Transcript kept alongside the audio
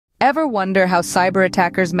Ever wonder how cyber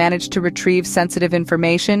attackers manage to retrieve sensitive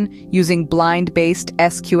information using blind-based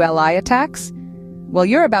SQLi attacks? Well,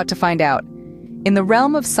 you're about to find out. In the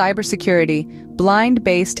realm of cybersecurity,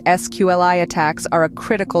 blind-based SQLi attacks are a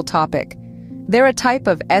critical topic. They're a type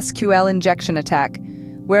of SQL injection attack,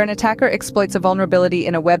 where an attacker exploits a vulnerability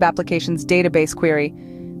in a web application's database query.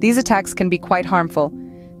 These attacks can be quite harmful.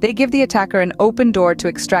 They give the attacker an open door to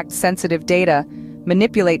extract sensitive data,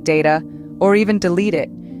 manipulate data, or even delete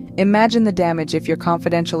it. Imagine the damage if your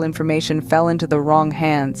confidential information fell into the wrong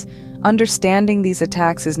hands. Understanding these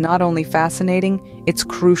attacks is not only fascinating, it's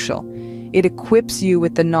crucial. It equips you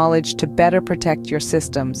with the knowledge to better protect your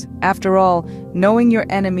systems. After all, knowing your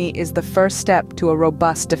enemy is the first step to a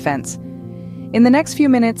robust defense. In the next few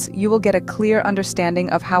minutes, you will get a clear understanding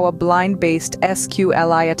of how a blind-based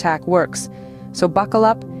SQLi attack works. So buckle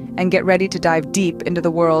up and get ready to dive deep into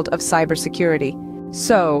the world of cybersecurity.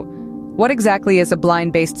 So, what exactly is a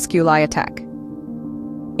blind-based SQLi attack?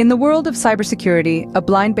 In the world of cybersecurity, a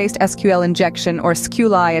blind-based SQL injection or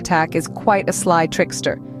SQLi attack is quite a sly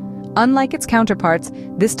trickster. Unlike its counterparts,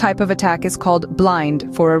 this type of attack is called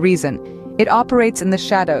blind for a reason. It operates in the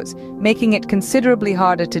shadows, making it considerably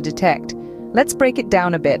harder to detect. Let's break it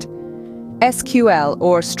down a bit. SQL,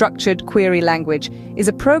 or Structured Query Language, is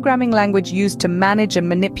a programming language used to manage and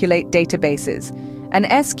manipulate databases. An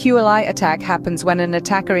SQLi attack happens when an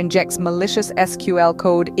attacker injects malicious SQL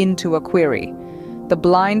code into a query. The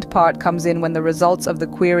blind part comes in when the results of the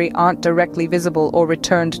query aren't directly visible or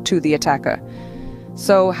returned to the attacker.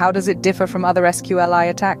 So how does it differ from other SQLi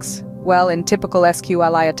attacks? Well, in typical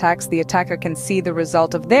SQLi attacks, the attacker can see the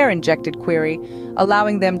result of their injected query,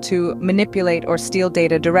 allowing them to manipulate or steal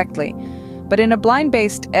data directly. But in a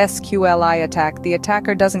blind-based SQLi attack, the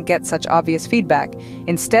attacker doesn't get such obvious feedback.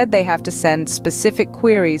 Instead, they have to send specific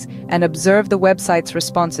queries and observe the website's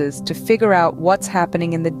responses to figure out what's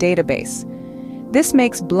happening in the database. This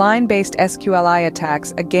makes blind-based SQLi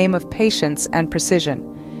attacks a game of patience and precision.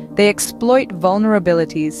 They exploit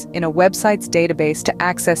vulnerabilities in a website's database to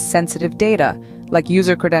access sensitive data, like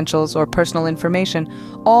user credentials or personal information,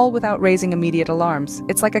 all without raising immediate alarms.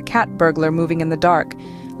 It's like a cat burglar moving in the dark,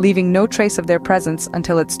 leaving no trace of their presence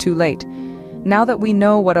until it's too late. Now that we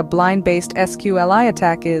know what a blind-based SQLi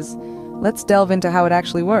attack is, let's delve into how it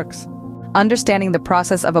actually works. Understanding the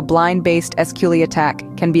process of a blind-based SQLi attack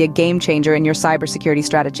can be a game-changer in your cybersecurity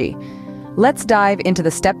strategy. Let's dive into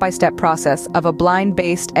the step-by-step process of a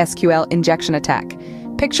blind-based SQL injection attack.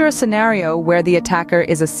 Picture a scenario where the attacker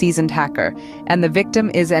is a seasoned hacker, and the victim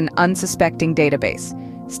is an unsuspecting database.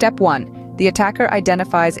 Step 1. The attacker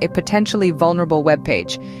identifies a potentially vulnerable web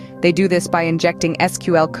page. They do this by injecting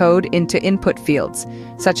SQL code into input fields,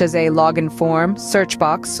 such as a login form, search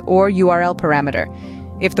box, or URL parameter.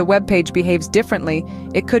 If the web page behaves differently,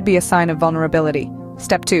 it could be a sign of vulnerability.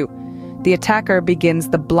 Step 2. The attacker begins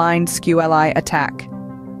the blind SQLi attack.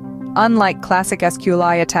 Unlike classic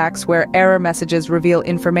SQLi attacks where error messages reveal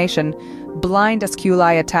information, blind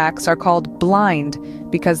SQLi attacks are called blind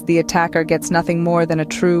because the attacker gets nothing more than a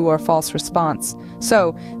true or false response.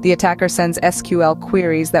 So, the attacker sends SQL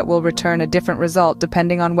queries that will return a different result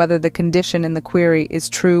depending on whether the condition in the query is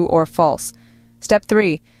true or false. Step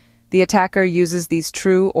 3. The attacker uses these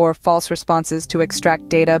true or false responses to extract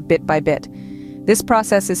data bit by bit. This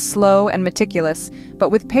process is slow and meticulous, but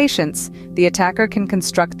with patience, the attacker can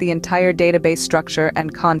construct the entire database structure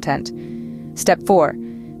and content. Step 4.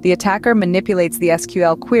 The attacker manipulates the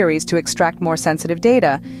SQL queries to extract more sensitive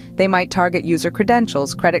data. They might target user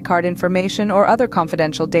credentials, credit card information, or other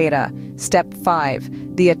confidential data. Step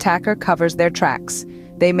 5. The attacker covers their tracks.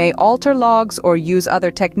 They may alter logs or use other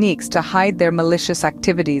techniques to hide their malicious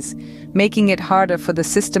activities, making it harder for the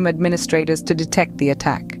system administrators to detect the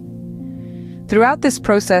attack. Throughout this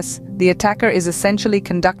process, the attacker is essentially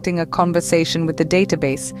conducting a conversation with the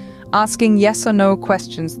database, asking yes or no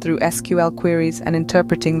questions through SQL queries and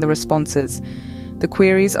interpreting the responses. The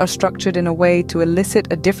queries are structured in a way to elicit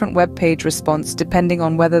a different web page response depending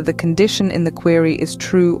on whether the condition in the query is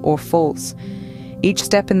true or false. Each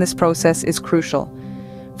step in this process is crucial.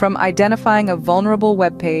 From identifying a vulnerable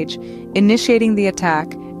web page, initiating the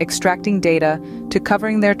attack, extracting data, to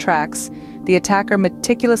covering their tracks, the attacker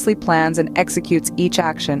meticulously plans and executes each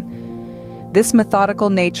action. This methodical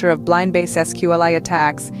nature of blind-based SQLi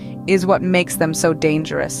attacks is what makes them so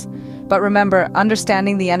dangerous. But remember,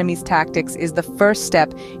 understanding the enemy's tactics is the first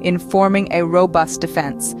step in forming a robust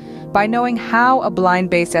defense. By knowing how a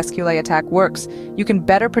blind-based SQLi attack works, you can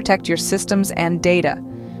better protect your systems and data.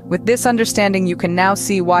 With this understanding, you can now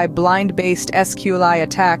see why blind-based SQLi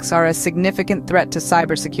attacks are a significant threat to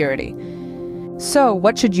cybersecurity. So,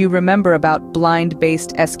 what should you remember about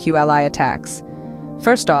blind-based SQLi attacks?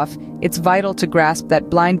 First off, it's vital to grasp that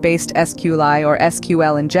blind-based SQLi or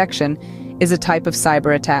SQL injection is a type of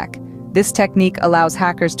cyber attack. This technique allows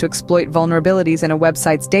hackers to exploit vulnerabilities in a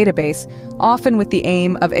website's database, often with the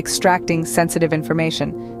aim of extracting sensitive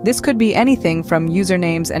information. This could be anything from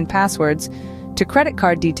usernames and passwords to credit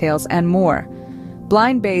card details and more.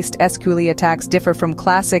 Blind-based SQLi attacks differ from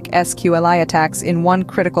classic SQLi attacks in one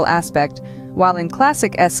critical aspect. While in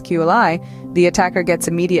classic SQLi, the attacker gets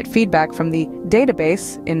immediate feedback from the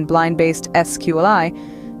database, in blind-based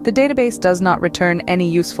SQLi, the database does not return any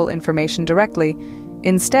useful information directly.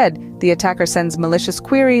 Instead, the attacker sends malicious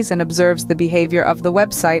queries and observes the behavior of the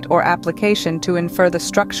website or application to infer the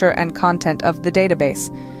structure and content of the database.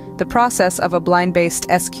 The process of a blind-based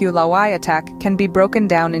SQLi attack can be broken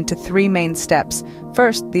down into three main steps.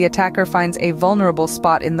 First, the attacker finds a vulnerable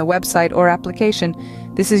spot in the website or application.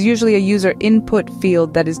 This is usually a user input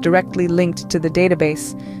field that is directly linked to the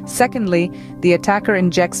database. Secondly, the attacker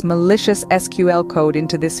injects malicious SQL code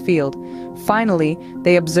into this field. Finally,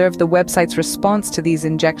 they observe the website's response to these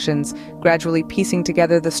injections, gradually piecing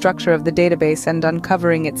together the structure of the database and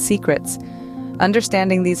uncovering its secrets.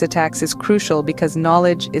 Understanding these attacks is crucial because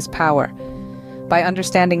knowledge is power. By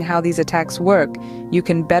understanding how these attacks work, you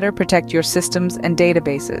can better protect your systems and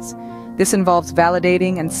databases. This involves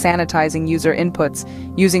validating and sanitizing user inputs,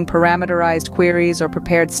 using parameterized queries or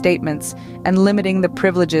prepared statements, and limiting the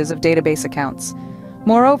privileges of database accounts.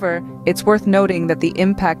 Moreover, it's worth noting that the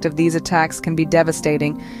impact of these attacks can be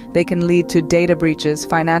devastating. They can lead to data breaches,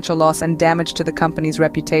 financial loss, and damage to the company's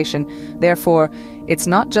reputation. Therefore, it's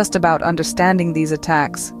not just about understanding these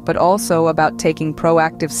attacks, but also about taking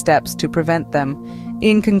proactive steps to prevent them.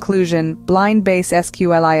 In conclusion, blind-based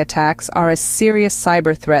SQLi attacks are a serious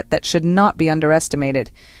cyber threat that should not be underestimated.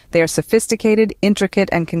 They are sophisticated, intricate,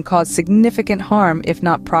 and can cause significant harm if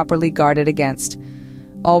not properly guarded against.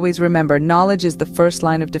 Always remember, knowledge is the first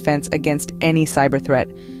line of defense against any cyber threat.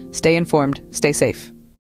 Stay informed, stay safe.